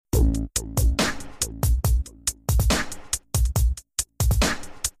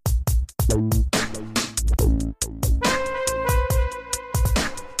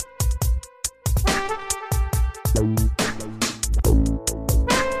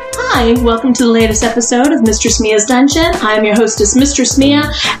Hi, welcome to the latest episode of Mistress Mia's Dungeon. I'm your hostess, Mistress Mia,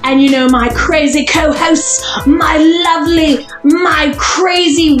 and you know my crazy co-hosts, my lovely, my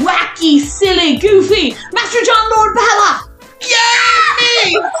crazy, wacky, silly, goofy, Master John Lord Bella.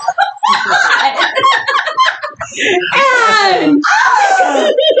 Yay! And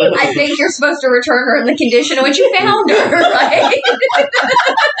I think you're supposed to return her in the condition in which you found her, right?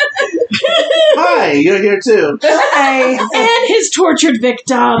 Hi, you're here too. Hi. And his tortured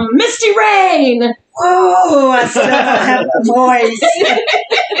victim, Misty Rain. Oh, I still don't have the voice.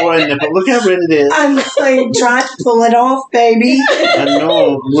 Or a nipple. Look how red it is. I'm trying to pull it off, baby. I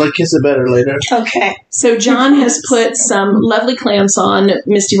know. We'll kiss it better later. Okay. So John has put some lovely clamps on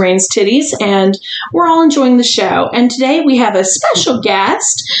Misty Rain's titties, and we're all enjoying the show. And today we have a special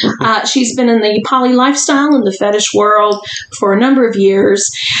guest. She's been in the poly lifestyle and the fetish world for a number of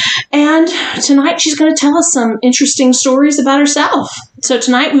years. And tonight she's going to tell us some interesting stories about herself. So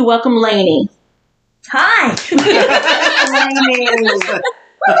tonight we welcome Lainey. Hi.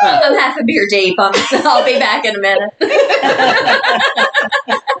 I'm half a beer deep. I'll be back in a minute.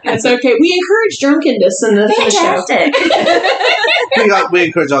 That's okay. We encourage drunkenness in the show. Fantastic. We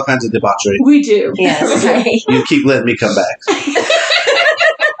encourage all kinds of debauchery. We do. Yes. Okay. You keep letting me come back.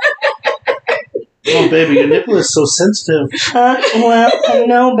 Oh, baby, your nipple is so sensitive. Well,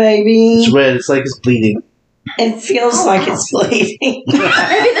 no, baby. It's red. It's like it's bleeding. It feels like it's bleeding.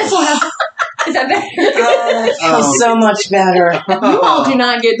 Maybe this will help. Is that better? Oh, that feels so much better. You all do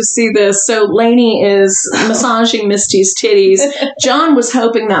not get to see this. So Lainey is massaging Misty's titties. John was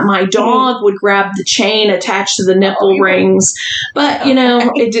hoping that my dog would grab the chain attached to the nipple rings. But, you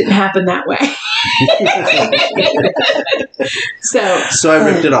know, it didn't happen that way. So I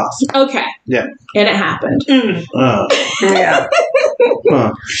ripped it off. Okay. Yeah. And it happened. Yeah.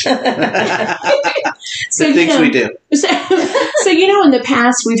 Huh. So, The things we do. So, you know, in the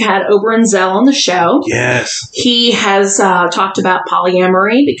past, we've had Ober Zell on the show. Yes. He has talked about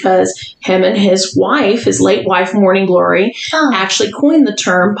polyamory because him and his wife, his late wife, Morning Glory, actually coined the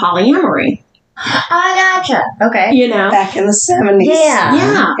term polyamory. I gotcha. Okay. You know? Back in the 70s.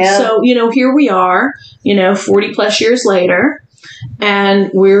 Yeah. So, you know, here we are, 40 plus years later,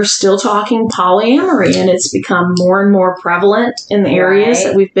 and we're still talking polyamory, and it's become more and more prevalent in the areas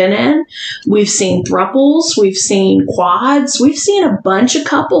that we've been in. We've seen thruples, we've seen quads, we've seen a bunch of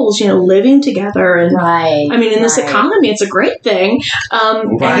couples, living together. And right. I mean, in this economy, it's a great thing.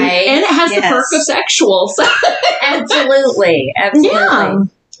 And it has the perk of sexual. So. Absolutely. Yeah.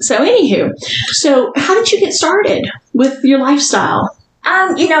 So, anywho, how did you get started with your lifestyle?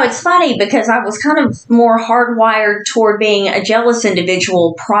 It's funny because I was kind of more hardwired toward being a jealous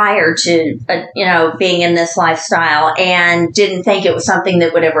individual prior to, being in this lifestyle, and didn't think it was something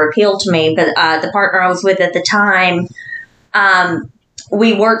that would ever appeal to me. But the partner I was with at the time,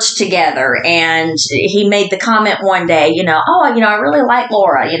 we worked together, and he made the comment one day, I really like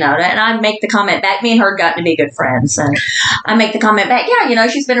Laura, and I make the comment back. Me and her had gotten to be good friends, and I make the comment back,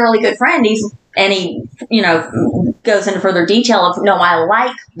 she's been a really good friend. He goes into further detail of, no, I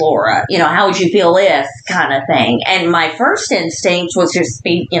like Laura, how would you feel if kind of thing. And my first instinct was just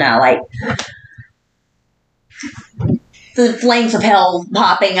be, the flames of hell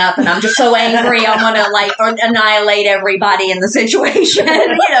popping up, and I'm just so angry. I want to annihilate everybody in the situation.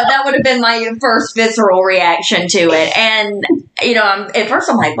 That would have been my first visceral reaction to it. And at first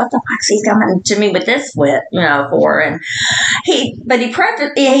I'm like, what the fuck's he coming to me with this for? And he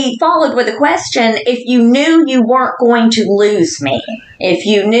followed with a question: if you knew you weren't going to lose me, if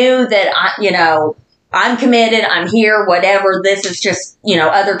you knew that I'm committed, I'm here, whatever, this is just,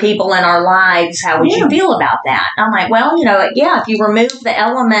 other people in our lives, how would you feel about that? And I'm like, well, if you remove the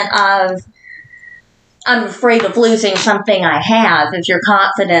element of, I'm afraid of losing something I have, if you're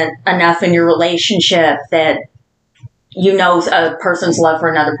confident enough in your relationship that a person's love for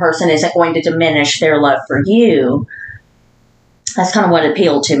another person isn't going to diminish their love for you. That's kind of what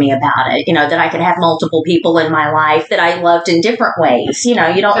appealed to me about it, that I could have multiple people in my life that I loved in different ways. You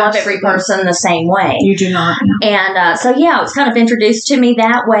don't love every person the same way. You do not. And it was kind of introduced to me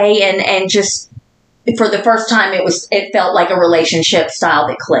that way, and just for the first time, it felt like a relationship style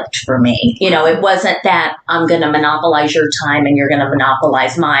that clicked for me. It wasn't that I'm going to monopolize your time and you're going to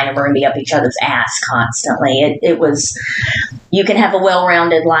monopolize mine and we're going to be up each other's ass constantly. It was, you can have a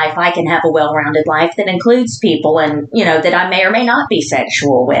well-rounded life. I can have a well-rounded life that includes people and, that I may or may not be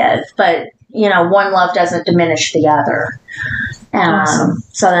sexual with. But, one love doesn't diminish the other. Awesome.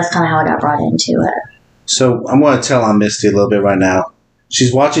 So that's kind of how I got brought into it. So I'm going to tell on Misty a little bit right now.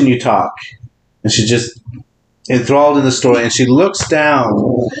 She's watching you talk. And she just enthralled in the story, and she looks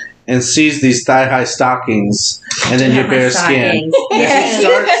down and sees these thigh-high stockings and then your bare skin.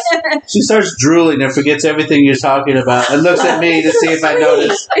 And she starts drooling and forgets everything you're talking about and looks at me to see if I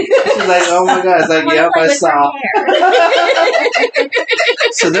notice. She's like, oh my God. It's like, yep, I saw.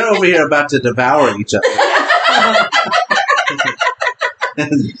 So they're over here about to devour each other.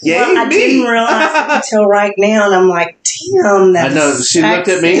 Yay, well, I didn't realize it until right now, and I'm like, damn, that's I know. She looked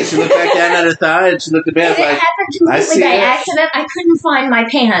at me, she looked back down at her thigh, and she looked at me. I was It like, happened completely by accident. I couldn't find my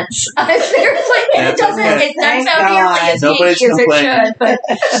pants. Seriously, it doesn't. It doesn't sound nearly as Nobody's kinky as it complaining. should, but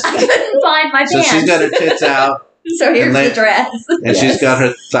I couldn't find my So pants. she's got her tits out. So here's the dress. And she's got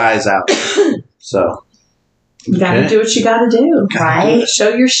her thighs out. So. You gotta do what you gotta do. Right? Show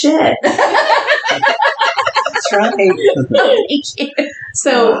your shit. That's right. Thank you.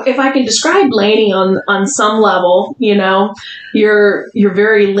 So if I can describe Lainey on some level, you're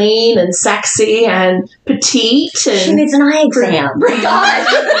very lean and sexy and petite, and She needs an eye exam. God.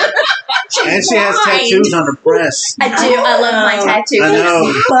 And she has tattoos on her breast. I do. I love my tattoos. I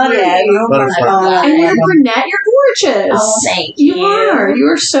know. Butterfly. and you're brunette. You're gorgeous. Oh, thank you. You are. You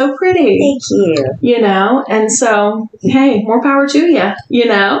are so pretty. Thank you. And so, hey, more power to you,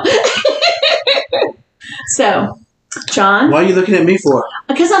 So, John? Why are you looking at me for?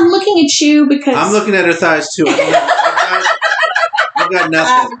 Because I'm looking at you because... I'm looking at her thighs, too. I've got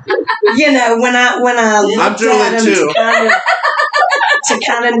nothing. When I looked I'm drooling, at him too. to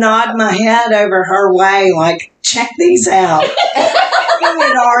kind of nod my head over her way, like, check these out. He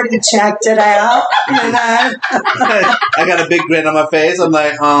had already checked it out, I got a big grin on my face. I'm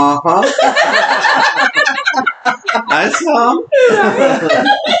like, uh-huh. I saw.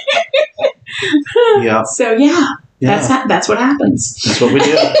 Yeah. So, that's what happens. That's what we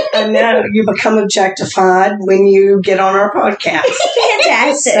do. I know you become objectified when you get on our podcast.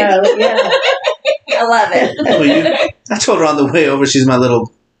 Fantastic. So, yeah. I love it. Well, I told her on the way over she's my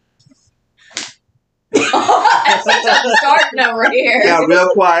little... I'm starting over here. Yeah, real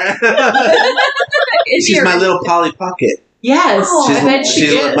quiet. She's my little Polly Pocket. Yes, I bet she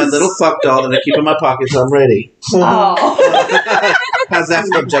She's is. my little fuck doll that I keep in my pocket so I'm ready. Oh. How's that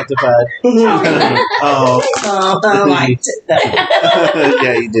for objectified? Oh. I liked it, though.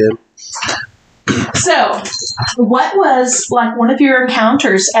 Yeah, you did. So, what was like one of your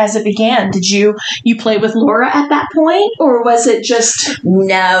encounters as it began? Did you play with Laura at that point, or was it just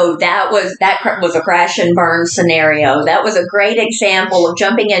No, that was a crash and burn scenario. That was a great example of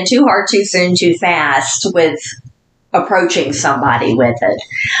jumping in too hard, too soon, too fast with approaching somebody with it.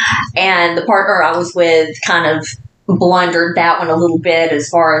 And the partner I was with kind of blundered that one a little bit as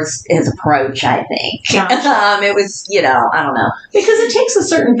far as his approach, I think. Gotcha. It was, I don't know. because it takes a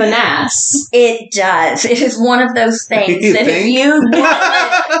certain finesse? It does. It is one of those things You that think?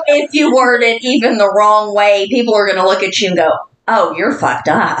 if you word it even the wrong way, people are going to look at you and go, oh, you're fucked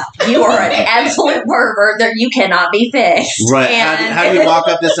up. You are an absolute pervert that you cannot be fixed. Right. And How do you walk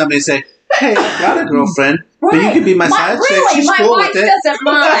up to somebody and say, hey, I got a girlfriend, but you can be my side chick. Really, She's my cool wife with it. doesn't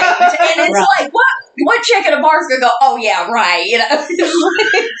mind. And it's like, what chick at a bar's going to go, oh, yeah, right.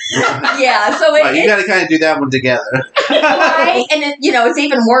 Yeah, so Right, you got to kind of do that one together. right? And it's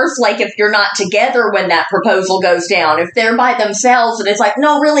even worse, like, if you're not together when that proposal goes down. If they're by themselves and it's like,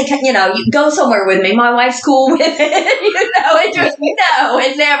 no, really, you go somewhere with me. My wife's cool with it.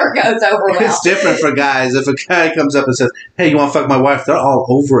 It never goes over well. It's different for guys. If a guy comes up and says, hey, you want to fuck my wife? They're all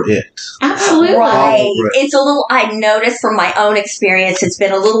over it. Absolutely. Right. Over it. It's a little, I noticed from my own experience, it's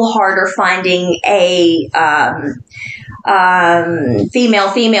been a little harder finding a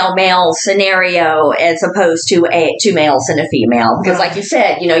female male scenario as opposed to two males and a female, because like you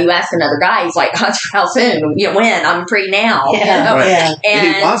said, you ask another guy, he's like, how soon, when, I'm free now. Yeah. Right. Yeah.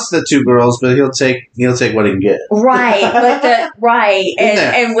 And He wants the two girls, but he'll take what he can get. right,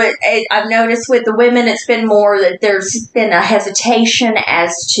 I've noticed with the women, it's been more that there's been a hesitation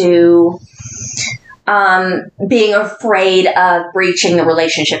as to being afraid of breaching the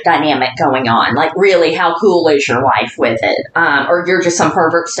relationship dynamic going on. Like, really, how cool is your wife with it? Or you're just some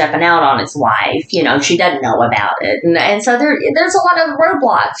pervert stepping out on his wife. She doesn't know about it. And so there's a lot of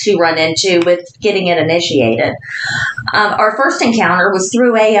roadblocks you run into with getting it initiated. Our first encounter was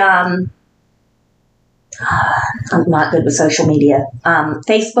through I'm not good with social media.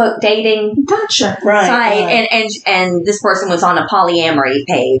 Facebook dating Gotcha. Right. site, Right. and this person was on a polyamory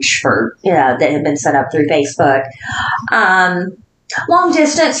page that had been set up through Facebook. Long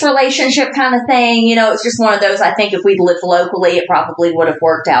distance relationship kind of thing. It's just one of those. I think if we'd lived locally, it probably would have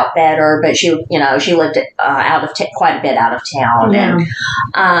worked out better. But she lived out of quite a bit out of town, Yeah.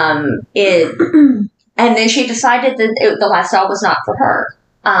 and then she decided that the lifestyle was not for her.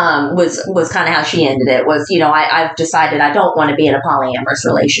 was kind of how she ended it. Was, I've decided I don't want to be in a polyamorous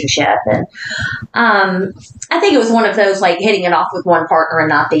relationship, and I think it was one of those like hitting it off with one partner and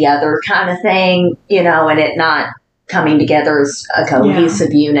not the other kind of thing, and it not coming together as a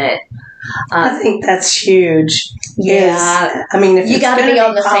cohesive unit. I think that's huge. Yeah, I mean, if you got to be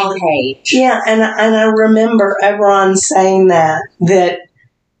on the same page. Yeah, and I remember everyone saying that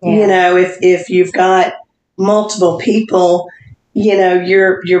if you've got multiple people,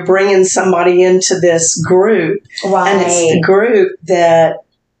 you're bringing somebody into this group, right? And it's the group that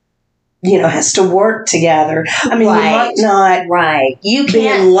has to work together. I mean, you might not, You be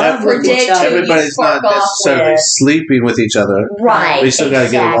can't in love with each predict other. who you Everybody's spark not off necessarily with. sleeping with each other. Right. We still got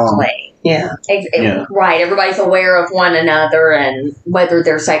to get along. Yeah. Yeah. Right. Everybody's aware of one another and whether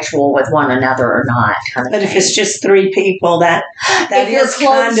they're sexual with one another or not. Kind of But thing. if it's just three people, that if you're is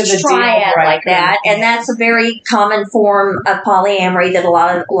kind of a close triad deal like breaker. that, and that's a very common form of polyamory that a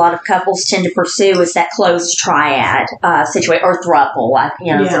lot of couples tend to pursue, is that closed triad situation, or throuple.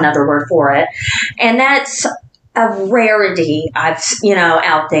 Is another word for it, and that's a rarity.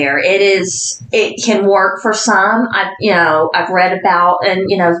 Out there. It can work for some. I've read about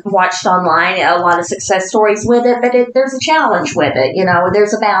and watched online a lot of success stories with it, but there's a challenge with it.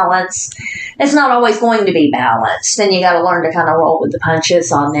 There's a balance. It's not always going to be balanced, and you got to learn to kind of roll with the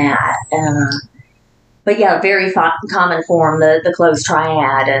punches on that. But yeah, very common form, the closed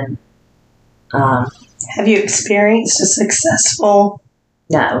triad. And have you experienced a successful?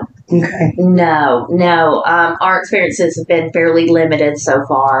 No. Okay. No. Our experiences have been fairly limited so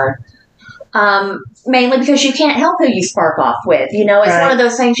far. Mainly because you can't help who you spark off with. It's one of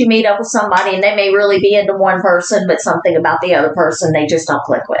those things, you meet up with somebody and they may really be into one person, but something about the other person they just don't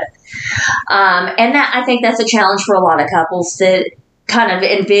click with. And that, I think that's a challenge for a lot of couples that kind of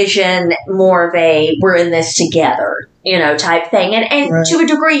envision more of a we're in this together, type thing. And to a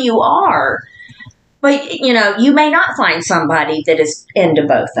degree you are. But, you may not find somebody that is into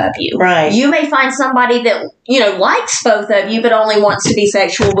both of you. Right. You may find somebody that, likes both of you, but only wants to be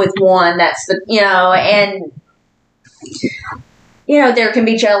sexual with one. That's and, there can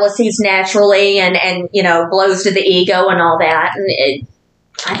be jealousies naturally and blows to the ego and all that. And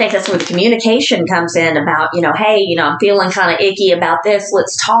I think that's where the communication comes in about, hey, I'm feeling kind of icky about this.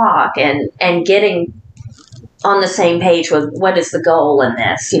 Let's talk and getting on the same page with what is the goal in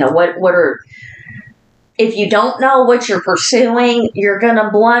this? What are... If you don't know what you're pursuing, you're going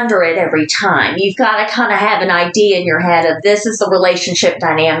to blunder it every time. You've got to kind of have an idea in your head of this is the relationship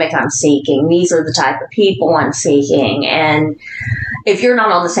dynamic I'm seeking. These are the type of people I'm seeking. And if you're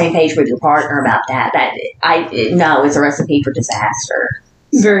not on the same page with your partner about that is a recipe for disaster.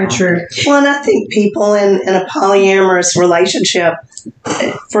 Very true. Well, and I think people in a polyamorous relationship,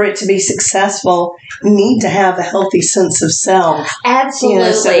 for it to be successful, need to have a healthy sense of self.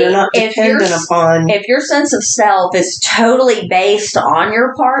 Absolutely. So they're not dependent upon... If your sense of self is totally based on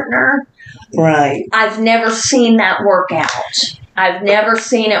your partner, right. I've never seen that work out. I've never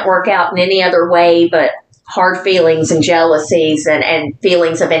seen it work out in any other way but hard feelings and jealousies and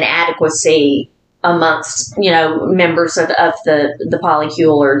feelings of inadequacy amongst, members of the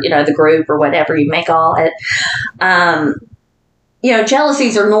polycule or, the group or whatever you may call it.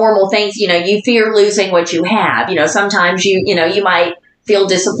 Jealousies are normal things. You fear losing what you have. Sometimes you might feel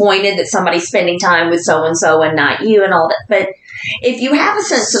disappointed that somebody's spending time with so-and-so and not you and all that. But if you have a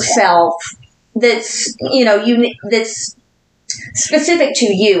sense of self that's, that's specific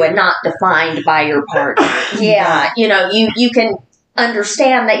to you and not defined by your partner, you can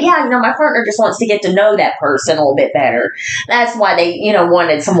understand that, my partner just wants to get to know that person a little bit better. That's why they,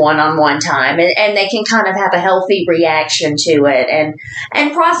 wanted some one-on-one time. And they can kind of have a healthy reaction to it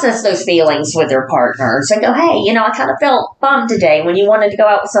and process those feelings with their partners and go, hey, I kind of felt bummed today when you wanted to go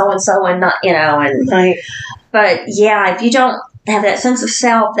out with so-and-so and not, and... Right. But, if you don't have that sense of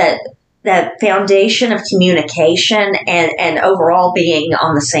self, that foundation of communication and overall being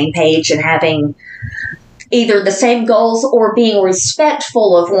on the same page and having either the same goals or being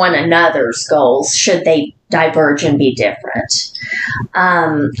respectful of one another's goals should they diverge and be different.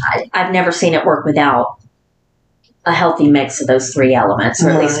 I've never seen it work without a healthy mix of those three elements,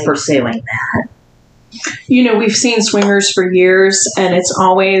 or at least pursuing that. We've seen swingers for years, and it's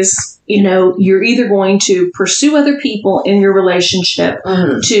always, you're either going to pursue other people in your relationship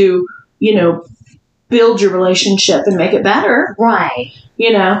to, build your relationship and make it better. Right.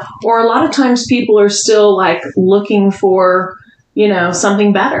 Or a lot of times people are still like looking for,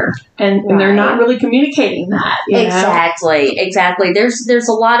 something better and they're not really communicating that. Exactly. There's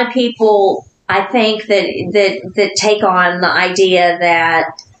a lot of people, I think, that take on the idea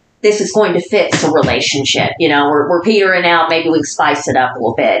that this is going to fix a relationship. You know, we're petering out. Maybe we can spice it up a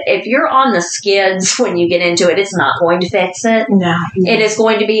little bit. If you're on the skids when you get into it, it's not going to fix it. No. It is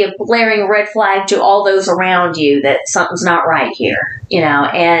going to be a glaring red flag to all those around you that something's not right here. You know,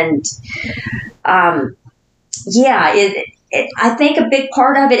 and I think a big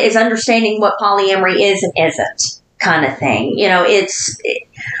part of it is understanding what polyamory is and isn't, kind of thing. You know,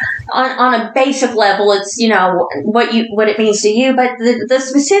 on a basic level, it's, you know, what it means to you, but the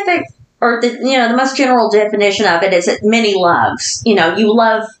specific, or the most general definition of it is that many loves. You know, you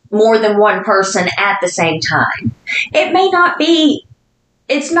love more than one person at the same time.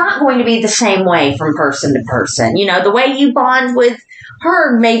 It's not going to be the same way from person to person. You know, the way you bond with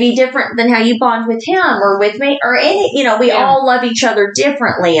her may be different than how you bond with him or with me or any, you know, we all love each other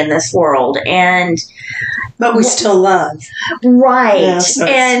differently in this world, but we still love. Right. Yeah, so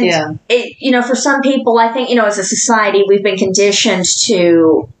it, you know, for some people, I think, you know, as a society, we've been conditioned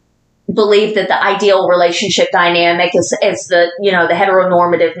to believe that the ideal relationship dynamic is the, you know, the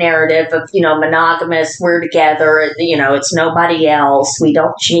heteronormative narrative of, you know, monogamous, we're together, you know, it's nobody else, we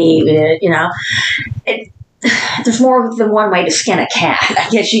don't cheat, you know. There's more than one way to skin a cat, I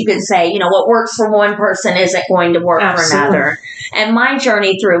guess you could say. You know, what works for one person isn't going to work for another. And my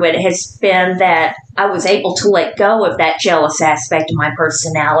journey through it has been that I was able to let go of that jealous aspect of my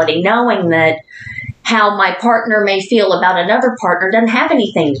personality, knowing that how my partner may feel about another partner doesn't have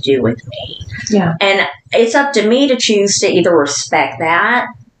anything to do with me. Yeah. And it's up to me to choose to either respect that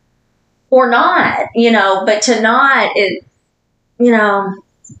or not, you know, but to not, you know,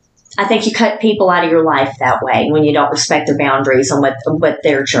 I think you cut people out of your life that way when you don't respect their boundaries and what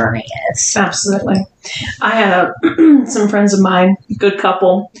their journey is. Absolutely. I had some friends of mine, good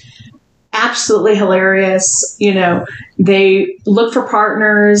couple, absolutely hilarious. You know, they look for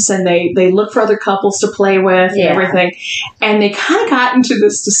partners and they look for other couples to play with and everything. And they kind of got into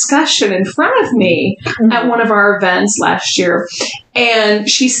this discussion in front of me at one of our events last year. And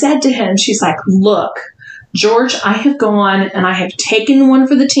she said to him, she's like, look, George, I have gone and I have taken one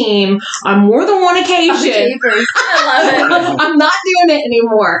for the team on more than one occasion. I love it. I'm not doing it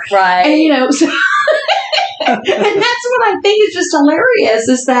anymore. Right. And, you know, so and that's what I think is just hilarious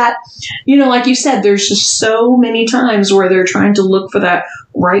is that, you know, like you said, there's just so many times where they're trying to look for that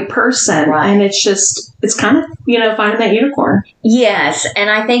right person. Right. And it's kind of, you know, finding that unicorn. Yes. And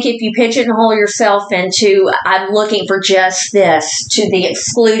I think if you pigeonhole yourself into, I'm looking for just this to the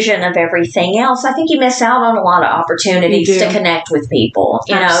exclusion of everything else, I think you miss out on a lot of opportunities to connect with people.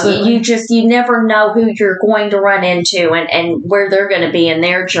 You Absolutely. know, you never know who you're going to run into and where they're going to be in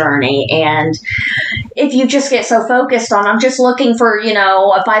their journey. And if you just get so focused on, I'm just looking for, you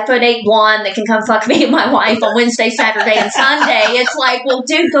know, a 5'8" blonde that can come fuck me and my wife on Wednesday, Saturday, and Sunday, it's like, well,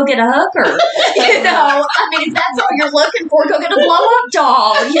 dude, go get a hooker. You know, I mean, if that's all you're looking for, go get a blow-up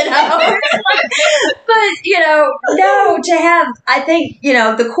doll, you know. But, you know, no, to have, I think, you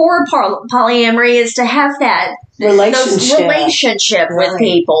know, the core of polyamory is to have that relationship with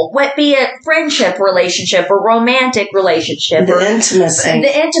people, be it friendship relationship or romantic relationship.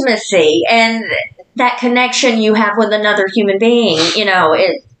 The intimacy. And that connection you have with another human being, you know,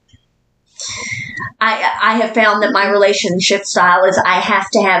 I have found that my relationship style is I have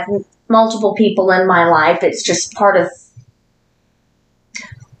to have multiple people in my life. It's just part of,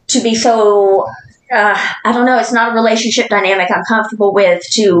 to be so, I don't know, it's not a relationship dynamic I'm comfortable with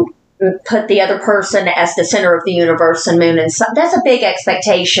to put the other person as the center of the universe and moon and sun. That's a big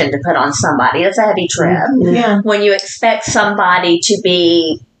expectation to put on somebody. That's a heavy trip. Yeah. When you expect somebody to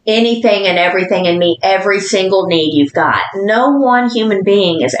be anything and everything and meet every single need you've got. No one human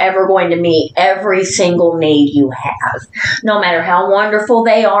being is ever going to meet every single need you have, no matter how wonderful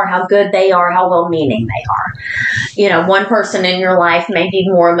they are, how good they are, how well-meaning they are. You know, one person in your life may be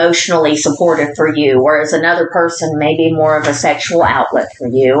more emotionally supportive for you, whereas another person may be more of a sexual outlet for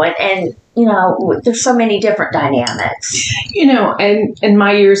you. And you know, there's so many different dynamics. You know, and in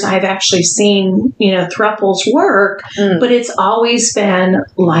my years, I've actually seen, you know, throuples work, but it's always been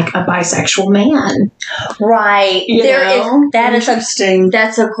like a bisexual man. Right. That is interesting.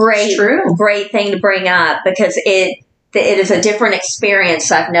 That's a great thing to bring up because it is a different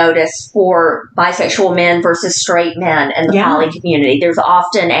experience I've noticed for bisexual men versus straight men in the poly community. There's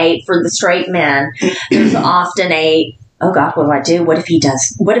often for the straight men, there's often oh God, what do I do? What if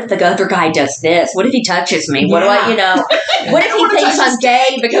the other guy does this? What if he touches me? What do I, you know, what if he thinks I'm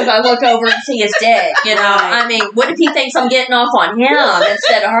gay because I look over and see his dick? You know, I mean, what if he thinks I'm getting off on him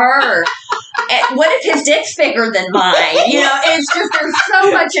instead of her? What if his dick's bigger than mine? You know, it's just, there's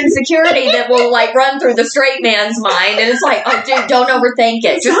so much insecurity that will like run through the straight man's mind. And it's like, oh dude, don't overthink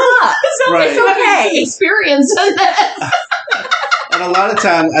it. Just stop. It's okay. Experience in that. And a lot of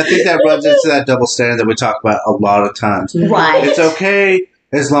times, I think that runs into that double standard that we talk about a lot of times. Right. It's okay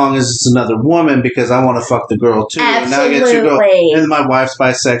as long as it's another woman because I want to fuck the girl too. Absolutely. And now I get two girls. And my wife's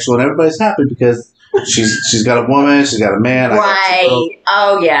bisexual and everybody's happy because she's got a woman, she's got a man. Right.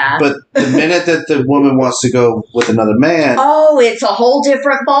 Oh, yeah. But the minute that the woman wants to go with another man, it's a whole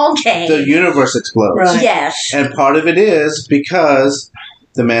different ball game. The universe explodes. Right. Yes. And part of it is because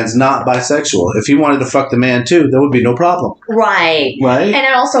the man's not bisexual. If he wanted to fuck the man too, there would be no problem. Right. Right. And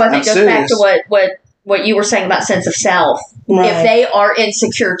it also, I think, goes back to what you were saying about sense of self. Right. If they are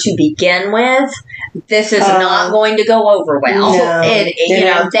insecure to begin with, this is not going to go over well. No,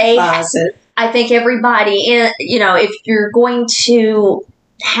 I think everybody, if you're going to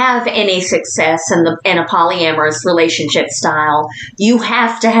have any success in a polyamorous relationship style, you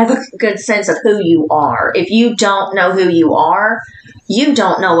have to have a good sense of who you are. If you don't know who you are, you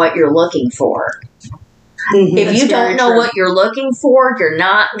don't know what you're looking for. Mm-hmm. If you don't know what you're looking for, you're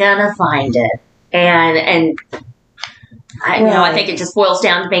not gonna find it. And I think it just boils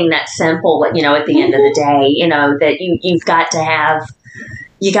down to being that simple. At the end of the day, that you've got to have.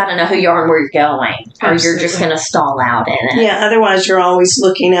 You got to know who you are and where you're going, or you're just going to stall out in it. Yeah, otherwise you're always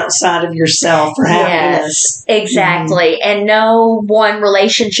looking outside of yourself for happiness. Yes, exactly. Mm-hmm. And no one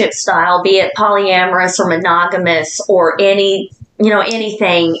relationship style, be it polyamorous or monogamous or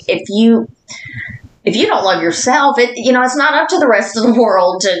anything, if you don't love yourself, it's not up to the rest of the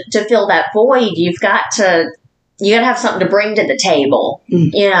world to fill that void. You got to have something to bring to the table,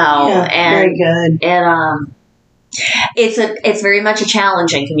 Yeah, and very good. And it's very much a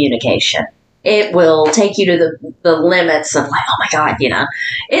challenge in communication. It will take you to the limits of like, oh my God,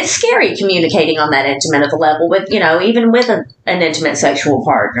 it's scary communicating on that intimate of a level with, even with an intimate sexual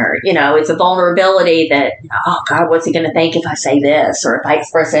partner. It's a vulnerability that, oh God, what's he going to think if I say this, or if I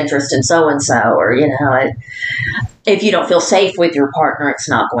express interest in so-and-so, or, if you don't feel safe with your partner, it's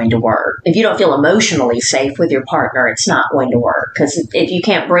not going to work. If you don't feel emotionally safe with your partner, it's not going to work. Because if you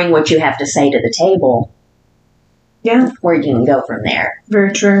can't bring what you have to say to the table, where you can go from there.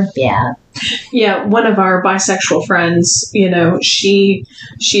 Very true. Yeah. Yeah, one of our bisexual friends,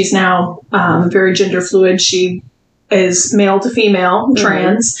 she's now very gender fluid. She is male to female,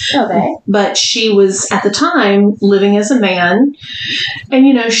 trans. Okay. But she was, at the time, living as a man.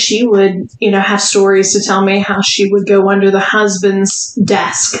 And, she would, have stories to tell me how she would go under the husband's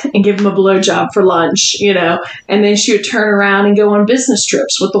desk and give him a blowjob for lunch, and then she would turn around and go on business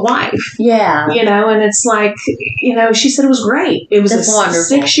trips with the wife. Yeah. And it's like, she said it was great. It was a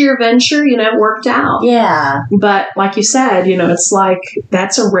wonderful 6-year venture, it worked out. Yeah. But like you said, it's like,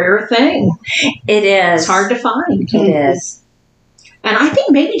 that's a rare thing. It is. It's hard to find. It is. And I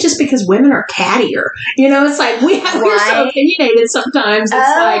think maybe just because women are cattier, it's like we're so opinionated sometimes.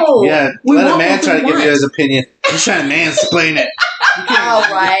 It's yeah, let a man try to give you his opinion. He's trying to mansplain it. Oh,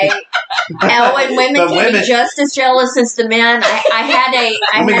 right. And women can be just as jealous as the men.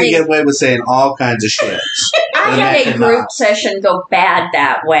 Women get away with saying all kinds of shit. I had a group session go bad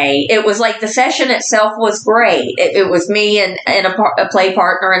that way. It was like the session itself was great. It was me and a play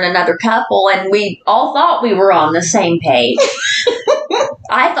partner and another couple, and we all thought we were on the same page.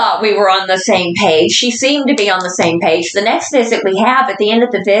 I thought we were on the same page. She seemed to be on the same page. The next visit we have, at the end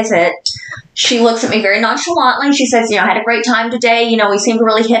of the visit, she looks at me very nonchalantly. She says, I had a great time today. We seem to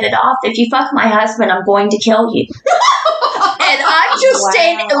really hit it off. If you fuck my husband, I'm going to kill you. And I'm just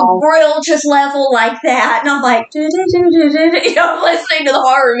staying at a real just level like that. And I'm like, listening to the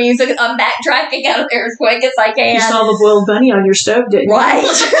horror music. I'm backtracking out of there as quick as I can. You saw the boiled bunny on your stove, didn't you? Right.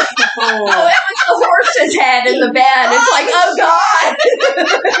 Oh, it was the horse's head in the bed. It's like, oh God.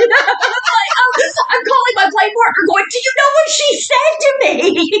 I'm calling my play partner going, do you know what she said to me?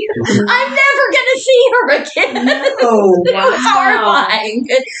 I'm never going to see her again. Oh, It was horrifying.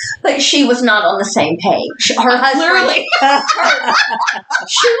 But she was not on the same page. Her husband,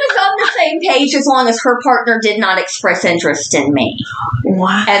 she was on the same page as long as her partner did not express interest in me.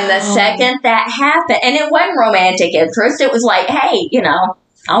 Wow. And the second that happened, and it wasn't romantic interest, it was like, hey,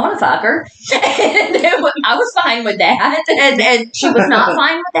 I want to fuck her. And I was fine with that. And she was not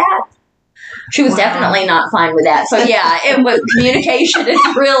fine with that. She was definitely not fine with that. So yeah, communication is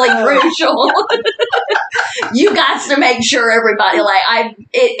really crucial. You got to make sure everybody,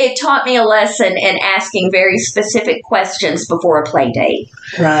 it taught me a lesson in asking very specific questions before a play date.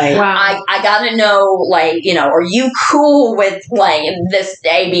 Right. Wow. I got to know, are you cool with this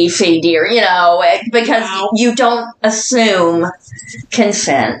ABCD, or, because you don't assume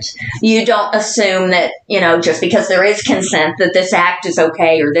consent. You don't assume that, just because there is consent that this act is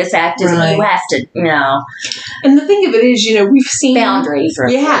okay or this act is, you have has to, And the thing of it is, we've seen boundaries.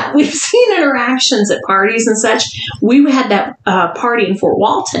 We've seen interactions at parties and such. We had that party in Fort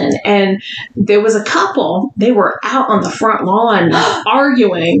Walton, and there was a couple. They were out on the front lawn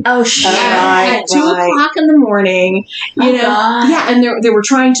arguing. Oh, shit. At 2 o'clock in the morning. And they were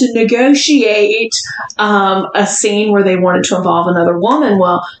trying to negotiate a scene where they wanted to involve another woman.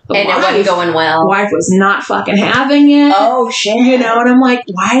 Well, it wasn't going well. Wife was not fucking having it. Oh, shit. And I'm like,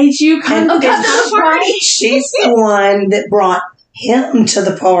 why did you come to this party? She's the one that brought him to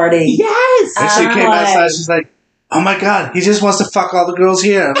the party. Yes. And she came outside. She's like, "Oh my God, he just wants to fuck all the girls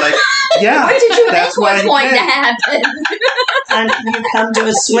here." I'm like, "Yeah, what did you that's think was going to happen?" And you come to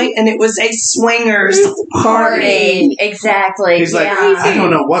a swing, and it was a swingers party. Exactly. He's like, "I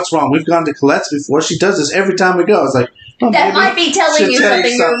don't know what's wrong. We've gone to Colette's before. She does this every time we go." I was like, that might be telling you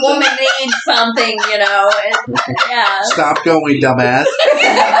something. Your woman needs something, Stop going, dumbass.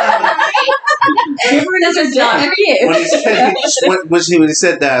 This is not for you. When he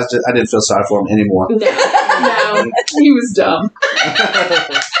said that, I didn't feel sorry for him anymore. No, he was dumb.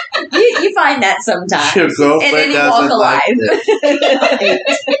 You find that sometimes. Your girlfriend in any doesn't walk of like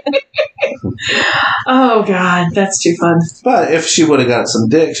Oh, God, that's too fun. But if she would have got some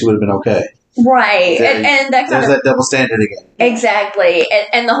dick, she would have been okay. Right. And that kind there's that double standard again. Exactly.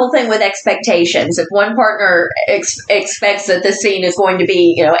 And the whole thing with expectations. If one partner expects that the scene is going to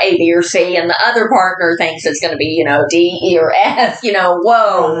be, A, B, or C, and the other partner thinks it's going to be, D, E, or F,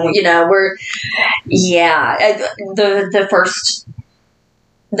 whoa, we're,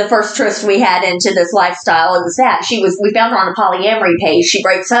 the first tryst we had into this lifestyle, it was that we found her on a polyamory page. She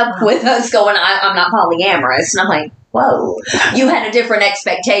breaks up with us going, I'm not polyamorous. And I'm like, whoa, you had a different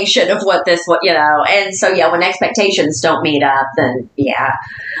expectation of what, and so, when expectations don't meet up, then,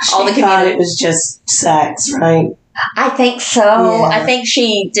 all the community, it was just sex, right? I think so. Yeah. I think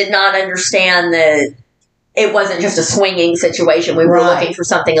she did not understand that it wasn't just a swinging situation. We were looking for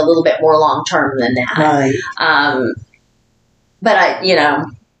something a little bit more long-term than that. Right. But,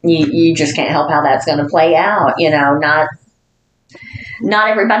 you just can't help how that's going to play out, Not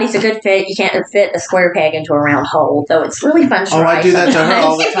everybody's a good fit. You can't fit a square peg into a round hole, though it's really fun to try. I do that to her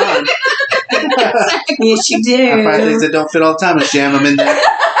all the time. Yes, you do. I find things that don't fit all the time and jam them in there.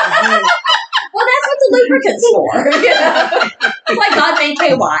 Well, that's what the lubricant's for. It's like God made KY.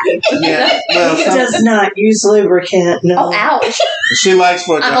 Yeah. Well, he does not use lubricant. No. Oh, ouch. She likes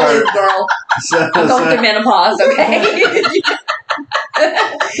for it to I'm hurt. a lube girl. I'm going through menopause, okay?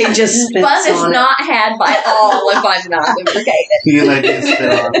 He just spits fun is on not had by all if I'm not lubricated. You like it spit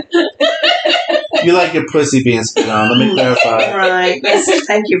on. You like your pussy being spit on. Let me clarify. Right. Yes,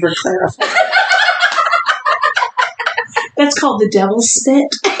 thank you for clarifying. That's called the devil's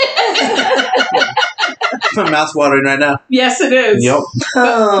spit. My mouth's watering right now. Yes, it is. Yep.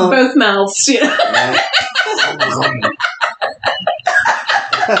 Both mouths.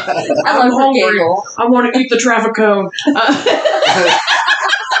 I love her giggle. I want to eat the traffic cone.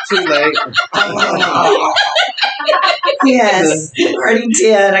 Too late. Yes, already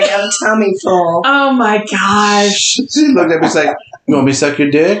did. I got a tummy full. Oh my gosh. She looked at me and was like, "You want me to suck your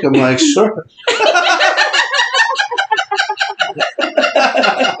dick?" I'm like, "Sure."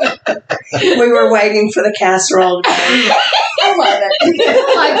 We were waiting for the casserole to go. I love it.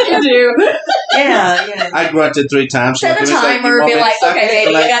 Like you do. Yeah. I grunted 3 times. Set a timer and be like, "Okay,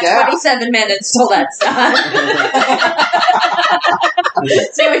 baby, you got 27 minutes till that's done."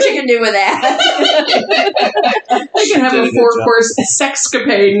 See what you can do with that. You can have a 4-course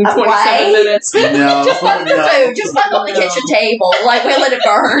sexcapade in 27 minutes. No. Just put the food. Just put it on the kitchen table. Like, we let it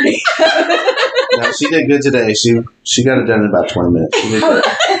burn. No, she did good today. She got it done in about 20 minutes. She did good.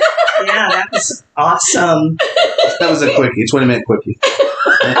 Yeah, that was awesome. That was a quickie, 20-minute quickie.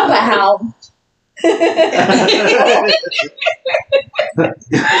 Wow.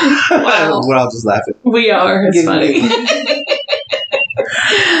 Wow. We're all just laughing. We are. It's funny.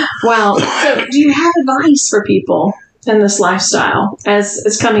 Wow. So, do you have advice for people in this lifestyle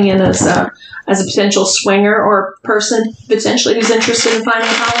as coming in as a potential swinger or person potentially who's interested in finding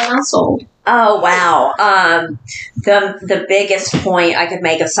a poly household? Oh, wow. The biggest point I could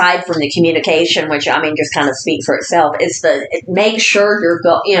make, aside from the communication, which, just kind of speaks for itself, is make sure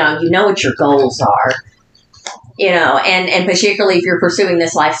you know what your goals are. And particularly if you're pursuing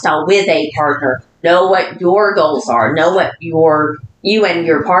this lifestyle with a partner, know what your goals are. Know what you and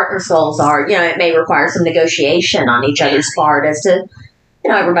your partner's goals are. It may require some negotiation on each other's part as to,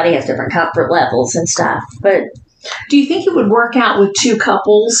 everybody has different comfort levels and stuff. But do you think it would work out with 2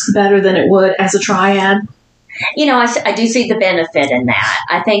 couples better than it would as a triad? I do see the benefit in that.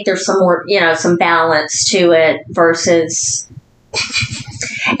 I think there's some more, some balance to it versus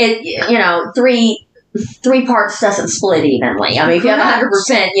three parts doesn't split evenly. I mean, if you have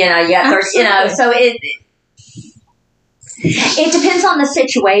 100%, you have 30, so it depends on the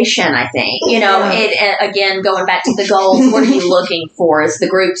situation, I think. Again, going back to the goals, what are you looking for? Is the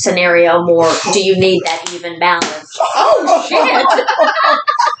group scenario more, do you need that even balance? Oh, shit!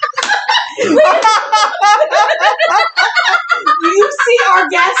 You see, our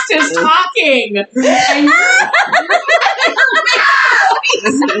guest is talking. And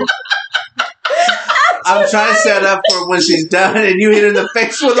I'm trying to set up for when she's done and you hit her in the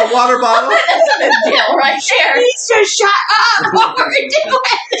face with a water bottle. That's a big deal right there. He needs to shut up while we're doing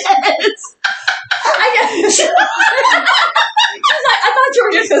this. I thought you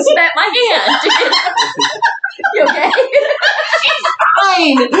were just going to smack my hand. You okay?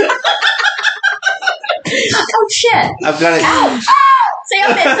 Fine. Oh, shit. I've got it. Ouch. See,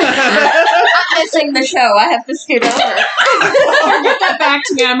 I'm missing the show. I have to scoot over. Get that back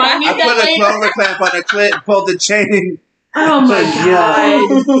to me. I might need I that put a later. clover clamp on the clit and pulled the chain. Oh my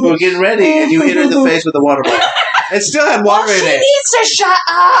God. We're getting ready, and you hit her in the face with a water bottle. It still had water in She it. needs to shut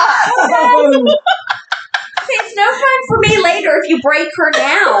up. See, it's no fun for me later if you break her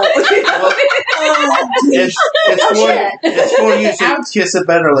now. It's for you to kiss it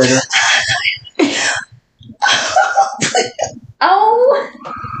better later. Oh.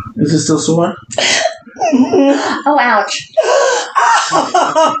 Is it still sore? Oh, ouch.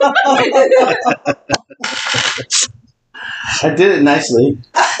 I did it nicely.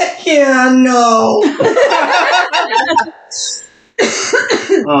 Yeah, no.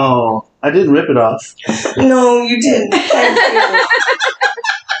 Oh, I didn't rip it off. No, you didn't. Thank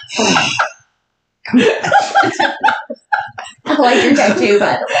you. I like your tattoo,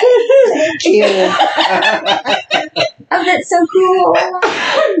 by the way. Thank you. Oh, that's so cool.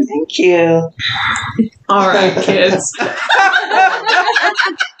 Thank you. All right, kids.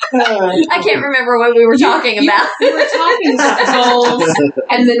 I can't remember what we were talking about. We were talking about goals,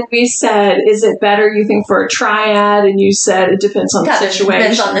 and then we said, is it better, you think, for a triad? And you said it depends on the situation.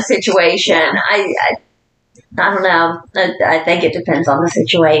 Depends on the situation. I don't know. I think it depends on the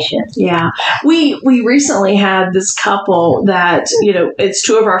situation. Yeah. We recently had this couple that, it's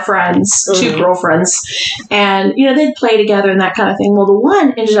two of our friends, two girlfriends, and, they'd play together and that kind of thing. Well, the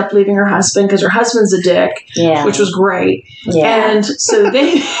one ended up leaving her husband because her husband's a dick, which was great. Yeah. And so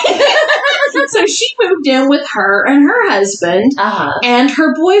so she moved in with her and her husband and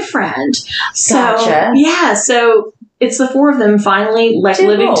her boyfriend. So, Gotcha. yeah, so it's the four of them finally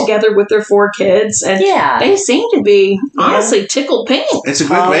living together with their four kids, and they seem to be honestly tickled pink. It's a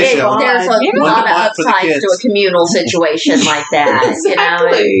good ratio. There's a lot of upsides to a communal situation like that.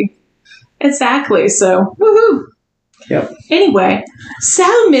 Exactly. So, woohoo. Yep. Anyway,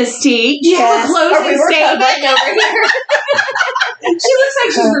 so Misty, do you have a closing statement? Over here. She looks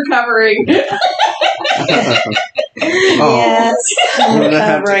like she's recovering. Yes, I'm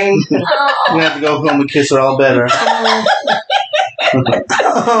recovering. We're going to have to go home and kiss her all better.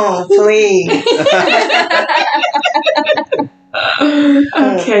 Oh, please.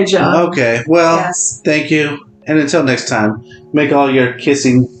 Okay, John. Okay, well, thank you. And until next time, make all your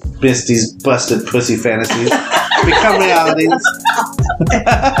kissing Misty's busted pussy fantasies become realities.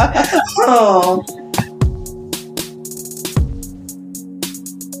 Oh.